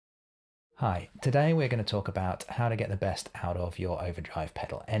Hi, today we're going to talk about how to get the best out of your overdrive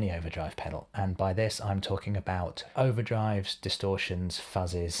pedal, any overdrive pedal. And by this, I'm talking about overdrives, distortions,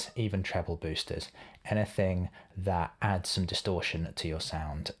 fuzzes, even treble boosters, anything that adds some distortion to your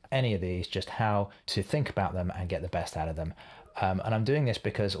sound. Any of these, just how to think about them and get the best out of them. And I'm doing this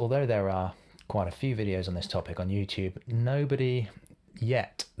because although there are quite a few videos on this topic on YouTube, nobody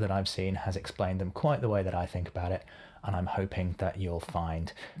yet that I've seen has explained them quite the way that I think about it, and I'm hoping that you'll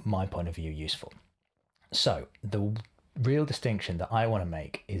find my point of view useful. So the real distinction that I want to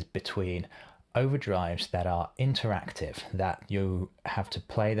make is between overdrives that are interactive, that you have to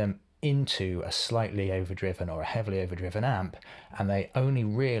play them into a slightly overdriven or a heavily overdriven amp, and they only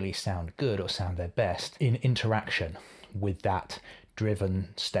really sound good or sound their best in interaction with that driven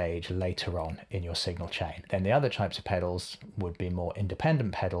stage later on in your signal chain. Then the other types of pedals would be more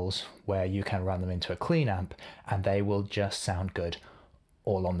independent pedals where you can run them into a clean amp and they will just sound good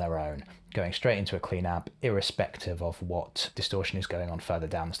all on their own, going straight into a clean amp irrespective of what distortion is going on further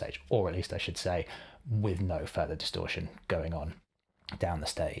down the stage, or at least I should say with no further distortion going on down the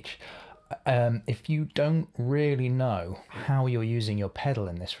stage. If you don't really know how you're using your pedal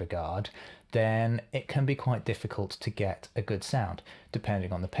in this regard, then it can be quite difficult to get a good sound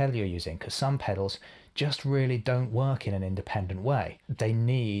depending on the pedal you're using, because some pedals just really don't work in an independent way. They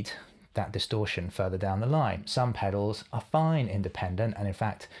need that distortion further down the line. Some pedals are fine independent, and in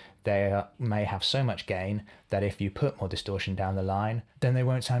fact they may have so much gain that if you put more distortion down the line, then they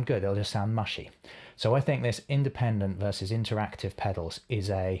won't sound good, they'll just sound mushy. So I think this independent versus interactive pedals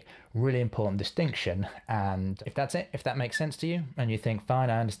is a really important distinction, and if that's it, if that makes sense to you and you think fine,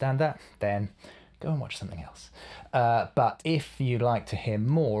 I understand that, then go and watch something else. But if you'd like to hear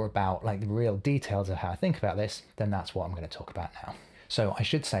more about like the real details of how I think about this, then that's what I'm going to talk about now. So I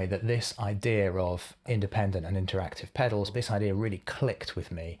should say that this idea of independent and interactive pedals, this idea really clicked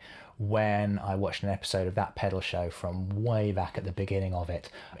with me when I watched an episode of That Pedal Show from way back at the beginning of it.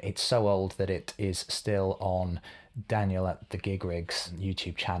 It's so old that it is still on Daniel at the Gig Rigs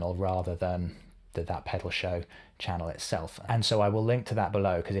YouTube channel rather than the That Pedal Show channel itself. And so I will link to that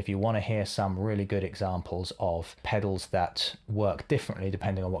below, because if you want to hear some really good examples of pedals that work differently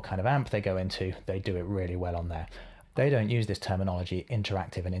depending on what kind of amp they go into, they do it really well on there. They don't use this terminology,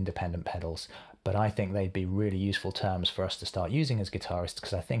 interactive and independent pedals, but I think they'd be really useful terms for us to start using as guitarists,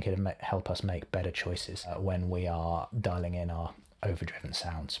 because I think it'd help us make better choices when we are dialing in our overdriven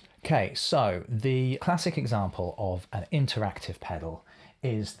sounds. Okay, so the classic example of an interactive pedal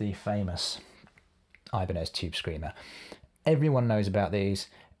is the famous Ibanez Tube Screamer. Everyone knows about these,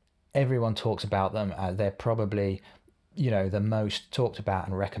 everyone talks about them, they're probably, you know, the most talked about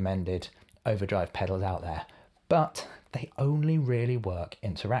and recommended overdrive pedals out there. But they only really work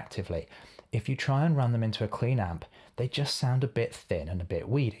interactively. If you try and run them into a clean amp, they just sound a bit thin and a bit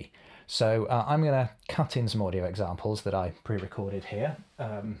weedy. So I'm going to cut in some audio examples that I pre-recorded here.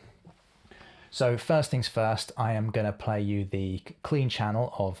 So first things first, I am going to play you the clean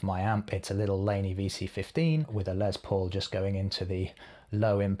channel of my amp. It's a little Laney VC15 with a Les Paul just going into the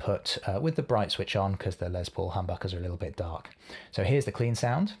low input with the bright switch on, because the Les Paul humbuckers are a little bit dark. So here's the clean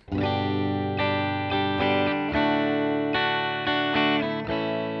sound.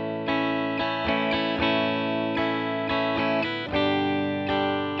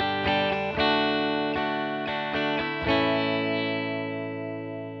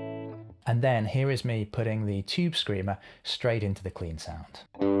 And then here is me putting the Tube Screamer straight into the clean sound.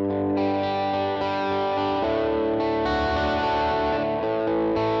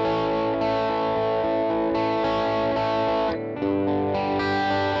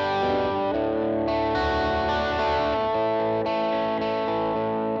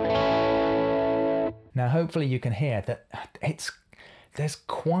 Now hopefully you can hear that there's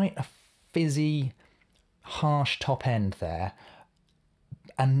quite a fizzy, harsh top end there,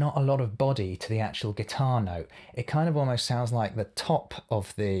 and not a lot of body to the actual guitar note. It kind of almost sounds like the top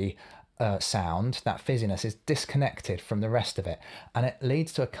of the sound, that fizziness, is disconnected from the rest of it, and it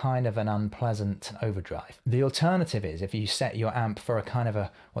leads to a kind of an unpleasant overdrive. The alternative is if you set your amp for a kind of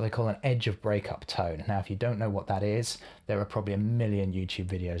what they call an edge of breakup tone. Now if you don't know what that is, there are probably a million YouTube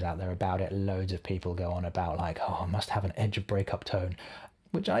videos out there about it. Loads of people go on about like, oh, I must have an edge of breakup tone,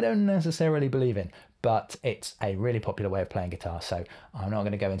 which I don't necessarily believe in, but it's a really popular way of playing guitar, so I'm not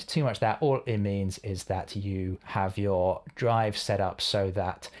going to go into too much of that. All it means is that you have your drive set up so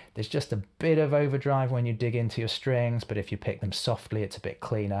that there's just a bit of overdrive when you dig into your strings, but if you pick them softly, it's a bit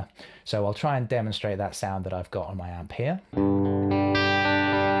cleaner. So I'll try and demonstrate that sound that I've got on my amp here.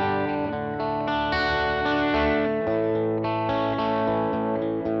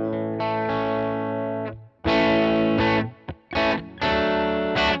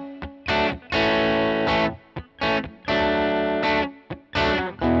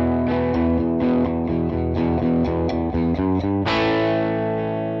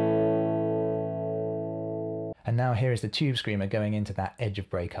 And now here is the tube screamer going into that edge of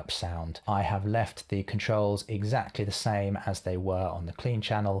breakup sound. I have left the controls exactly the same as they were on the clean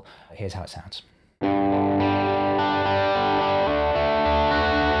channel. Here's how it sounds.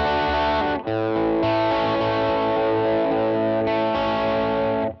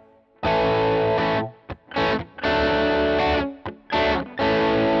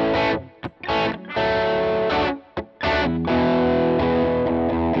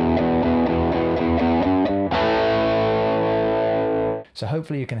 So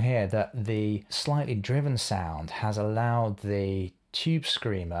hopefully you can hear that the slightly driven sound has allowed the tube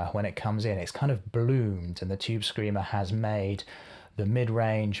screamer, when it comes in, it's kind of bloomed, and the tube screamer has made the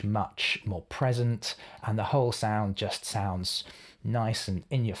mid-range much more present, and the whole sound just sounds nice and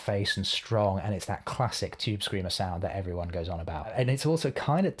in your face and strong, and it's that classic tube screamer sound that everyone goes on about. And it's also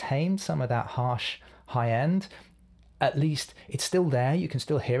kind of tamed some of that harsh high end. At least it's still there, you can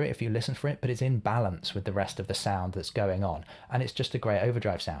still hear it if you listen for it, but it's in balance with the rest of the sound that's going on. And it's just a great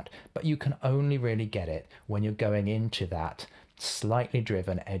overdrive sound. But you can only really get it when you're going into that slightly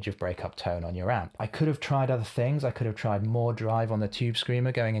driven edge of breakup tone on your amp. I could have tried other things. I could have tried more drive on the tube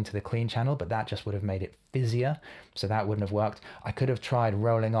screamer going into the clean channel, but that just would have made it fizzier, so that wouldn't have worked. I could have tried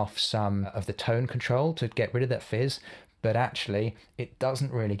rolling off some of the tone control to get rid of that fizz, but actually it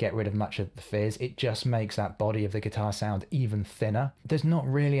doesn't really get rid of much of the fizz. It just makes that body of the guitar sound even thinner. There's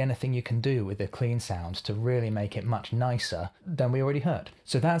not really anything you can do with the clean sound to really make it much nicer than we already heard.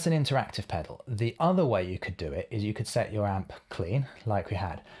 So that's an interactive pedal. The other way you could do it is you could set your amp clean like we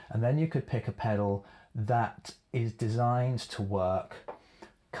had, and then you could pick a pedal that is designed to work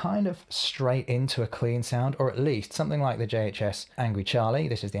kind of straight into a clean sound, or at least something like the JHS Angry Charlie.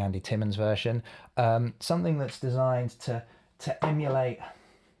 This is the Andy Timmons version. Something that's designed to emulate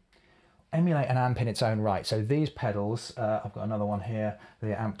an amp in its own right. So these pedals, I've got another one here, the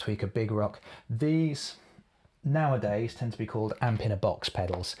Amptweaker Big Rock. These nowadays tend to be called amp-in-a-box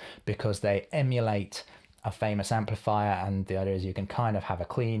pedals because they emulate a famous amplifier, and the idea is you can kind of have a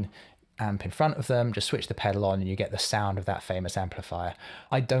clean amp in front of them, just switch the pedal on and you get the sound of that famous amplifier.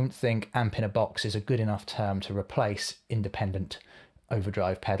 I don't think amp in a box is a good enough term to replace independent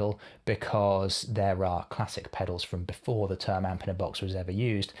overdrive pedal, because there are classic pedals from before the term amp in a box was ever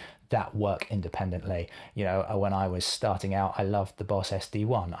used that work independently. You know, when I was starting out, I loved the Boss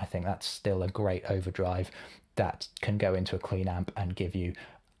SD1. I think that's still a great overdrive that can go into a clean amp and give you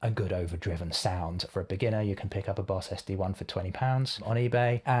a good overdriven sound. For a beginner, you can pick up a Boss SD1 for £20 on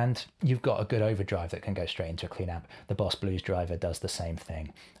eBay, and you've got a good overdrive that can go straight into a clean amp. The Boss Blues Driver does the same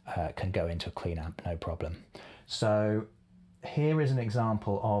thing, can go into a clean amp, no problem. So here is an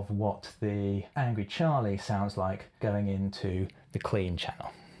example of what the Angry Charlie sounds like going into the clean channel.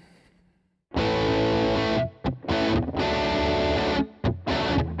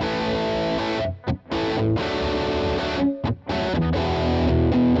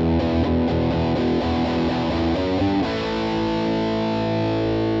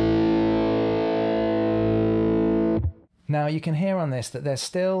 Now you can hear on this that there's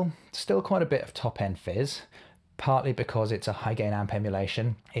still quite a bit of top end fizz, partly because it's a high gain amp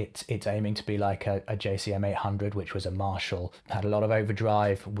emulation. It's aiming to be like a JCM 800, which was a Marshall, had a lot of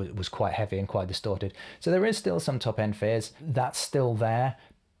overdrive, was quite heavy and quite distorted. So there is still some top end fizz, that's still there,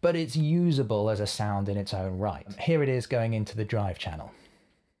 but it's usable as a sound in its own right. Here it is going into the drive channel.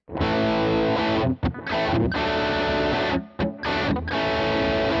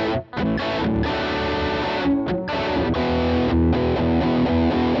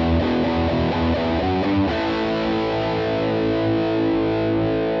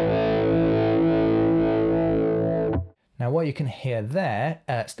 Now what you can hear there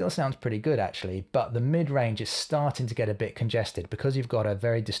still sounds pretty good actually, but the mid-range is starting to get a bit congested because you've got a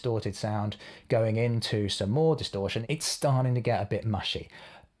very distorted sound going into some more distortion. It's starting to get a bit mushy.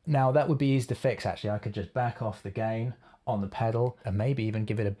 Now that would be easy to fix actually. I could just back off the gain on the pedal and maybe even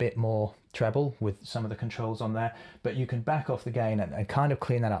give it a bit more treble with some of the controls on there, but you can back off the gain and kind of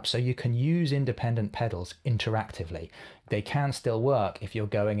clean that up so you can use independent pedals interactively. They can still work if you're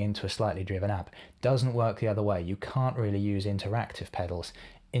going into a slightly driven amp. Doesn't work the other way. You can't really use interactive pedals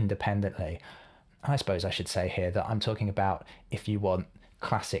independently. I suppose I should say here that I'm talking about if you want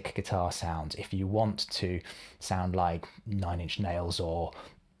classic guitar sounds, if you want to sound like Nine Inch Nails or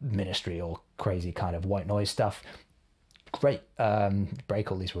Ministry or crazy kind of white noise stuff, great,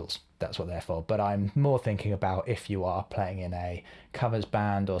 break all these rules, that's what they're for. But I'm more thinking about if you are playing in a covers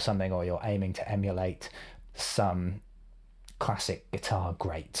band or something, or you're aiming to emulate some classic guitar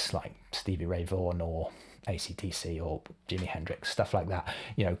greats like Stevie Ray Vaughan or AC/DC or Jimi Hendrix, stuff like that,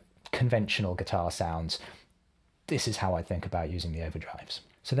 you know, conventional guitar sounds. This is how I think about using the overdrives.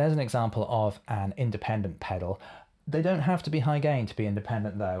 So there's an example of an independent pedal. They don't have to be high gain to be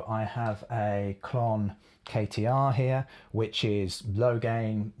independent though. I have a Klon KTR here, which is low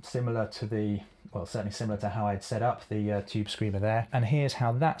gain, similar to the, well, certainly similar to how I'd set up the tube screamer there. And here's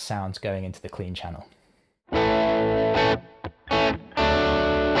how that sounds going into the clean channel.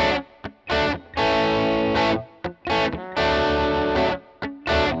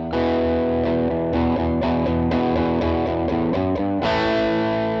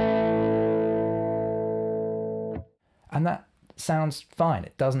 And that sounds fine.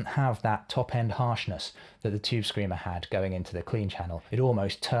 It doesn't have that top end harshness that the tube screamer had going into the clean channel. It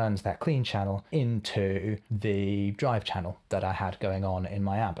almost turns that clean channel into the drive channel that I had going on in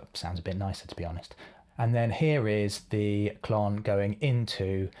my amp. It sounds a bit nicer, to be honest. And then here is the Klon going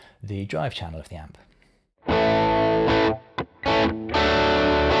into the drive channel of the amp.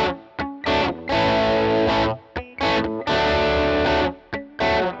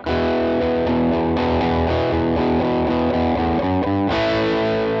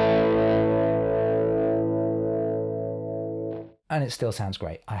 And it still sounds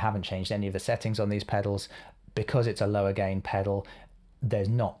great. I haven't changed any of the settings on these pedals. Because it's a lower gain pedal, there's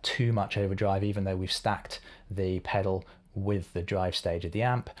not too much overdrive, even though we've stacked the pedal with the drive stage of the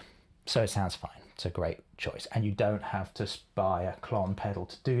amp. So it sounds fine. It's a great choice. And you don't have to buy a Klon pedal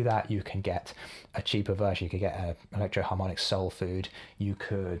to do that. You can get a cheaper version. You could get an Electro-Harmonix Soul Food. You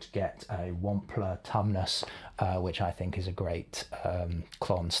could get a Wampler Tumnus, which I think is a great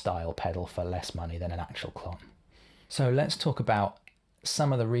Klon style pedal for less money than an actual Klon. So let's talk about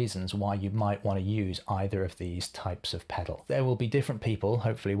some of the reasons why you might want to use either of these types of pedal. There will be different people,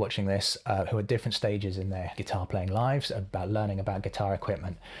 hopefully watching this, who are at different stages in their guitar playing lives, about learning about guitar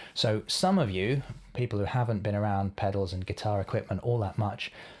equipment. So some of you, people who haven't been around pedals and guitar equipment all that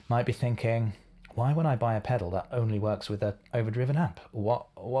much, might be thinking, why would I buy a pedal that only works with an overdriven amp? What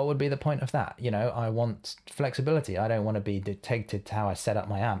would be the point of that? You know, I want flexibility. I don't want to be dictated to how I set up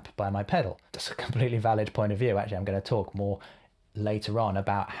my amp by my pedal. That's a completely valid point of view. Actually, I'm going to talk more later on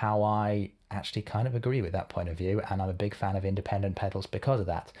about how I actually kind of agree with that point of view, and I'm a big fan of independent pedals because of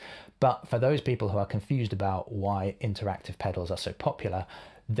that. But for those people who are confused about why interactive pedals are so popular,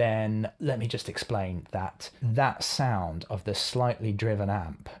 then let me just explain that sound of the slightly driven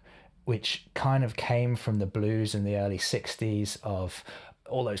amp, which kind of came from the blues in the early 60s, of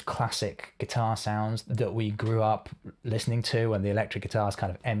all those classic guitar sounds that we grew up listening to, and the electric guitars kind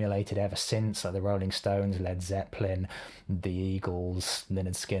of emulated ever since, like the Rolling Stones, Led Zeppelin, the Eagles,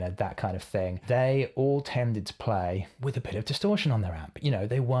 Lynyrd Skynyrd, that kind of thing. They all tended to play with a bit of distortion on their amp. You know,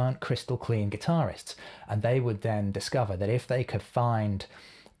 they weren't crystal clean guitarists, and they would then discover that if they could find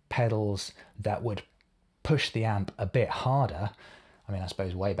pedals that would push the amp a bit harder, I mean, I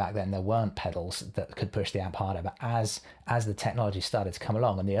suppose way back then there weren't pedals that could push the amp harder, but as the technology started to come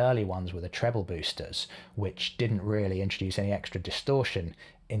along, and the early ones were the treble boosters, which didn't really introduce any extra distortion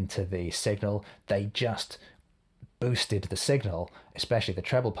into the signal, they just boosted the signal, especially the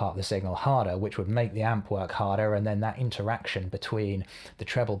treble part of the signal, harder, which would make the amp work harder, and then that interaction between the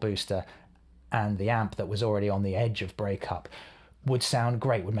treble booster and the amp that was already on the edge of breakup would sound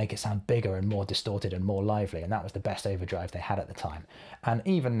great, would make it sound bigger and more distorted and more lively, and that was the best overdrive they had at the time. And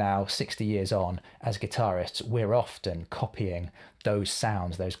even now, 60 years on, as guitarists, we're often copying those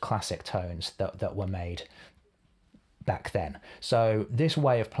sounds, those classic tones that were made back then. So this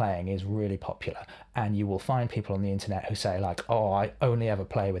way of playing is really popular, and you will find people on the internet who say like, oh, I only ever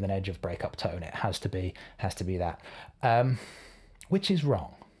play with an edge of breakup tone, it has to be that, which is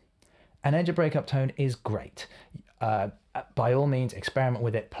wrong. An edge of breakup tone is great. By all means, experiment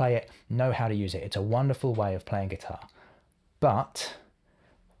with it, play it, know how to use it. It's a wonderful way of playing guitar. But,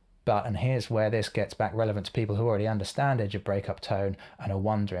 and here's where this gets back relevant to people who already understand edge of breakup tone and are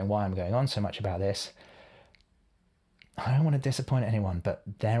wondering why I'm going on so much about this. I don't want to disappoint anyone, but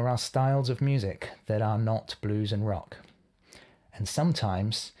there are styles of music that are not blues and rock. And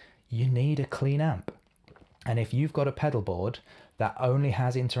sometimes you need a clean amp. And if you've got a pedal board that only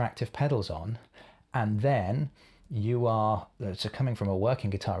has interactive pedals on, and then you are, so coming from a working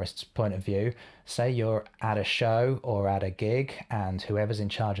guitarist's point of view, say you're at a show or at a gig, and whoever's in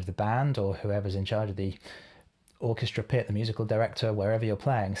charge of the band or whoever's in charge of the orchestra pit, the musical director, wherever you're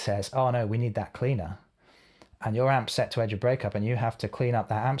playing, says, oh no, we need that cleaner. And your amp's set to edge of breakup and you have to clean up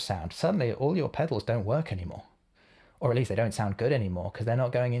that amp sound. Suddenly all your pedals don't work anymore. Or at least they don't sound good anymore because they're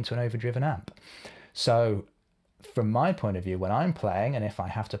not going into an overdriven amp. So from my point of view, when I'm playing, and if I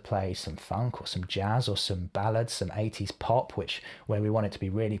have to play some funk or some jazz or some ballads, some 80s pop, where we want it to be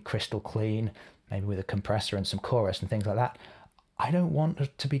really crystal clean, maybe with a compressor and some chorus and things like that, I don't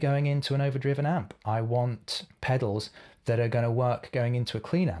want to be going into an overdriven amp. I want pedals that are going to work going into a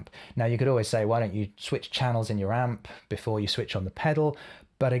clean amp. Now, you could always say, why don't you switch channels in your amp before you switch on the pedal?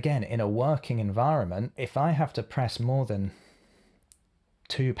 But again, in a working environment, if I have to press more than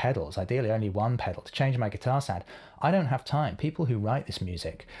 2 pedals, ideally only 1 pedal, to change my guitar sound, I don't have time. People who write this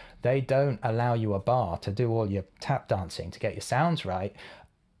music, they don't allow you a bar to do all your tap dancing to get your sounds right.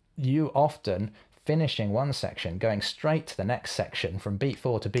 You often finishing one section, going straight to the next section from beat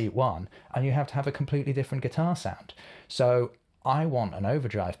 4 to beat 1, and you have to have a completely different guitar sound. So I want an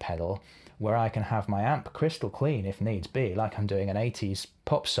overdrive pedal where I can have my amp crystal clean if needs be, like I'm doing an 80s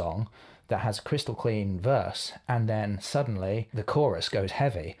pop song that has a crystal clean verse, and then suddenly the chorus goes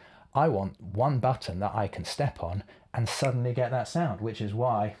heavy. I want one button that I can step on and suddenly get that sound, which is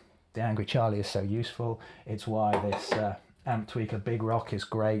why the Angry Charlie is so useful. It's why this Amptweaker Big Rock is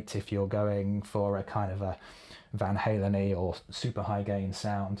great if you're going for a kind of a Van Halen-y or super high gain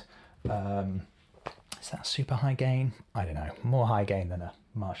sound. Is that super high gain? I don't know. More high gain than a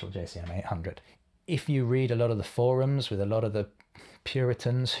Marshall JCM 800. If you read a lot of the forums with a lot of the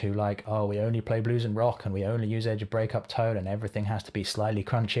Puritans who like, oh, we only play blues and rock and we only use edge of breakup tone and everything has to be slightly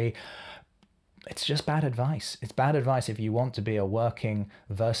crunchy, it's just bad advice. It's bad advice if you want to be a working,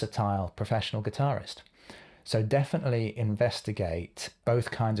 versatile, professional guitarist. So definitely investigate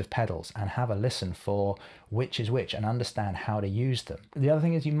both kinds of pedals and have a listen for which is which and understand how to use them. The other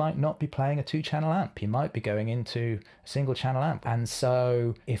thing is you might not be playing a 2-channel amp. You might be going into a single-channel amp. And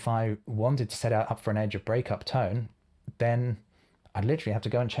so if I wanted to set it up for an edge of breakup tone, then I'd literally have to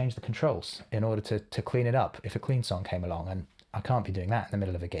go and change the controls in order to clean it up if a clean song came along, and I can't be doing that in the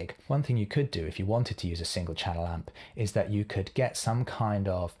middle of a gig. One thing you could do if you wanted to use a single channel amp is that you could get some kind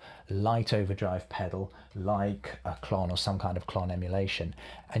of light overdrive pedal like a Klon or some kind of Klon emulation,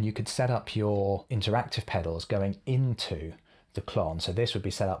 and you could set up your interactive pedals going into the Klon. So this would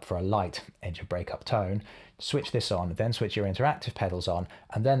be set up for a light edge of breakup tone. Switch this on, then switch your interactive pedals on,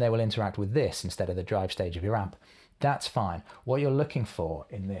 and then they will interact with this instead of the drive stage of your amp. That's fine. What you're looking for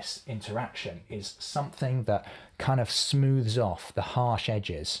in this interaction is something that kind of smooths off the harsh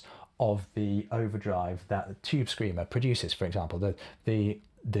edges of the overdrive that the tube screamer produces. For example, the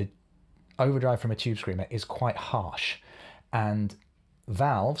overdrive from a tube screamer is quite harsh, and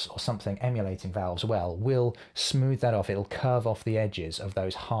valves or something emulating valves well will smooth that off. It'll curve off the edges of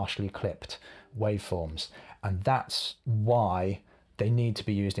those harshly clipped waveforms, and that's why they need to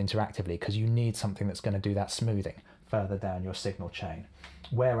be used interactively, because you need something that's going to do that smoothing further down your signal chain.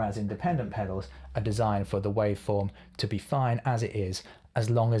 Whereas independent pedals are designed for the waveform to be fine as it is, as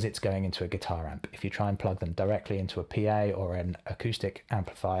long as it's going into a guitar amp. If you try and plug them directly into a PA or an acoustic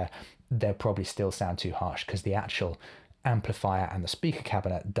amplifier, they'll probably still sound too harsh, because the actual amplifier and the speaker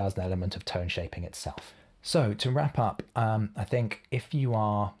cabinet does an element of tone shaping itself. So to wrap up, I think if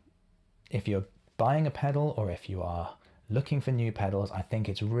you're buying a pedal or if you are looking for new pedals, I think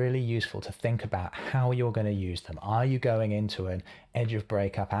it's really useful to think about how you're going to use them. Are you going into an edge of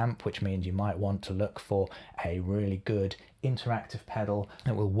breakup amp, which means you might want to look for a really good interactive pedal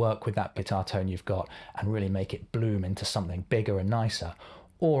that will work with that guitar tone you've got and really make it bloom into something bigger and nicer?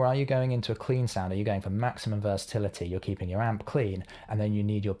 Or are you going into a clean sound? Are you going for maximum versatility? You're keeping your amp clean and then you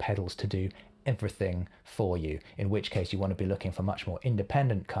need your pedals to do everything for you, in which case you want to be looking for much more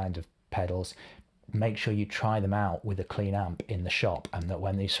independent kind of pedals. Make sure you try them out with a clean amp in the shop, and that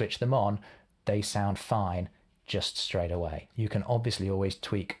when you switch them on, they sound fine just straight away. You can obviously always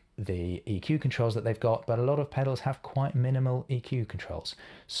tweak the EQ controls that they've got, but a lot of pedals have quite minimal EQ controls.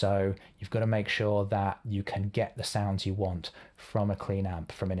 So you've got to make sure that you can get the sounds you want from a clean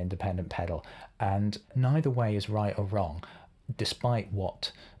amp, from an independent pedal. And neither way is right or wrong, despite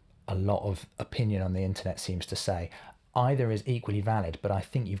what a lot of opinion on the internet seems to say. Either is equally valid, but I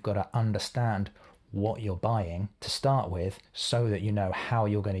think you've got to understand what you're buying to start with so that you know how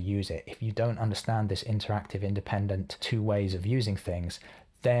you're going to use it. If you don't understand this interactive, independent 2 ways of using things,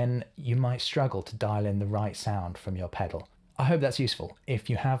 then you might struggle to dial in the right sound from your pedal. I hope that's useful. If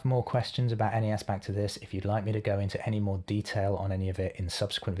you have more questions about any aspect of this, if you'd like me to go into any more detail on any of it in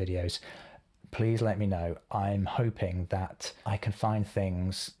subsequent videos, please let me know. I'm hoping that I can find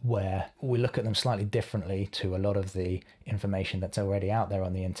things where we look at them slightly differently to a lot of the information that's already out there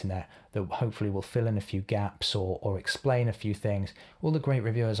on the internet, that hopefully will fill in a few gaps or explain a few things. All the great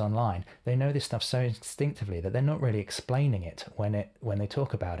reviewers online, they know this stuff so instinctively that they're not really explaining it when they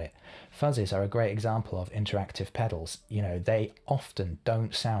talk about it. Fuzzes are a great example of interactive pedals. You know, they often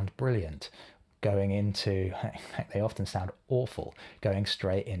don't sound brilliant going into, they often sound awful going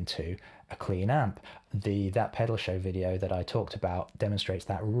straight into a clean amp. That pedal show video that I talked about demonstrates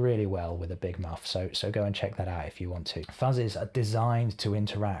that really well with a big muff, so go and check that out if you want to. Fuzzes are designed to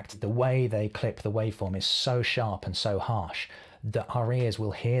interact. The way they clip the waveform is so sharp and so harsh that our ears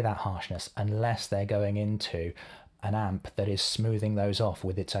will hear that harshness unless they're going into an amp that is smoothing those off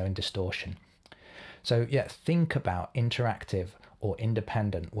with its own distortion. So yeah, think about interactive or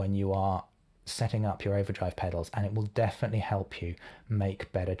independent when you are setting up your overdrive pedals, and it will definitely help you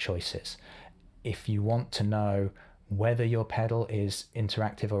make better choices. If you want to know whether your pedal is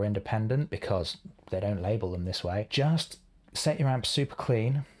interactive or independent, because they don't label them this way, just set your amp super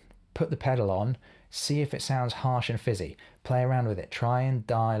clean, put the pedal on, see if it sounds harsh and fizzy, play around with it, try and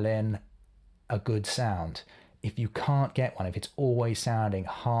dial in a good sound. If you can't get one, if it's always sounding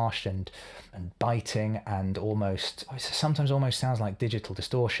harsh and biting and sometimes almost sounds like digital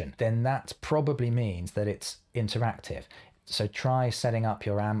distortion, then that probably means that it's interactive. So try setting up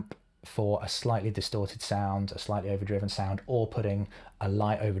your amp for a slightly distorted sound, a slightly overdriven sound, or putting a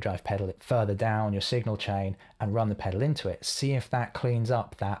light overdrive pedal further down your signal chain and run the pedal into it. See if that cleans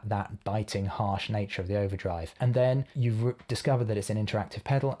up that biting, harsh nature of the overdrive. And then you've discovered that it's an interactive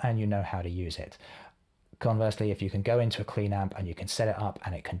pedal and you know how to use it. Conversely, if you can go into a clean amp and you can set it up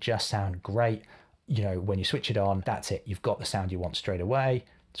and it can just sound great, you know, when you switch it on, that's it. You've got the sound you want straight away.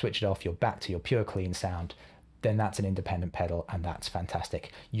 Switch it off, you're back to your pure clean sound. Then that's an independent pedal, and that's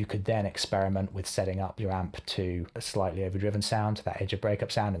fantastic. You could then experiment with setting up your amp to a slightly overdriven sound, that edge of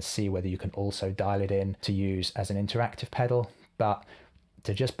breakup sound, and see whether you can also dial it in to use as an interactive pedal. But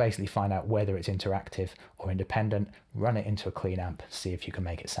to just basically find out whether it's interactive or independent, run it into a clean amp, see if you can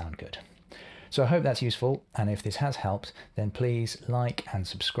make it sound good. So I hope that's useful, and if this has helped, then please like and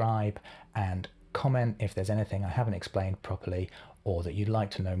subscribe and comment if there's anything I haven't explained properly or that you'd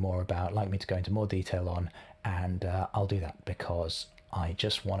like to know more about, like me to go into more detail on, and I'll do that because I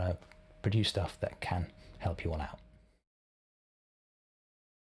just want to produce stuff that can help you all out.